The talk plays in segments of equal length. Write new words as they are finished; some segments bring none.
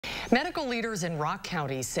Medical leaders in Rock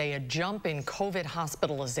County say a jump in COVID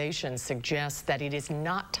hospitalizations suggests that it is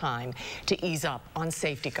not time to ease up on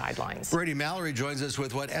safety guidelines. Brady Mallory joins us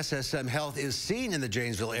with what SSM Health is seeing in the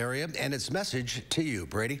Janesville area and its message to you.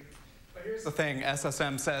 Brady? Here's the thing,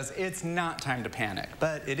 SSM says it's not time to panic,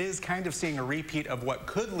 but it is kind of seeing a repeat of what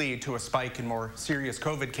could lead to a spike in more serious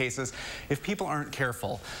COVID cases if people aren't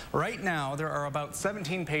careful. Right now, there are about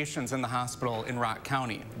 17 patients in the hospital in Rock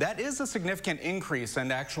County. That is a significant increase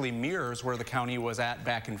and actually mirrors where the county was at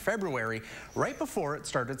back in February, right before it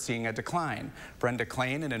started seeing a decline. Brenda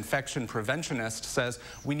Klain, an infection preventionist, says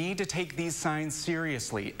we need to take these signs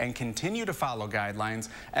seriously and continue to follow guidelines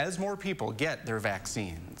as more people get their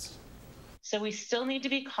vaccines. So we still need to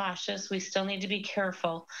be cautious. We still need to be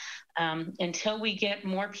careful. Until we get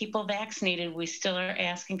more people vaccinated, we still are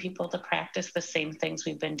asking people to practice the same things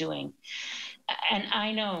we've been doing. And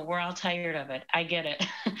I know we're all tired of it. I get it.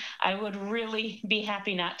 I would really be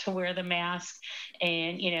happy not to wear the mask,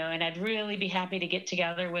 and I'd really be happy to get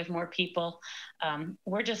together with more people.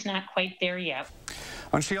 We're just not quite there yet.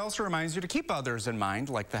 And she also reminds you to keep others in mind,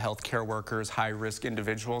 like the healthcare workers, high-risk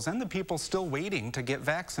individuals, and the people still waiting to get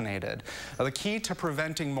vaccinated. The key to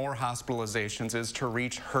preventing more hospitalizations is to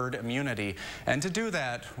reach herd immunity. And to do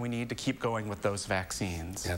that, we need to keep going with those vaccines. Yeah.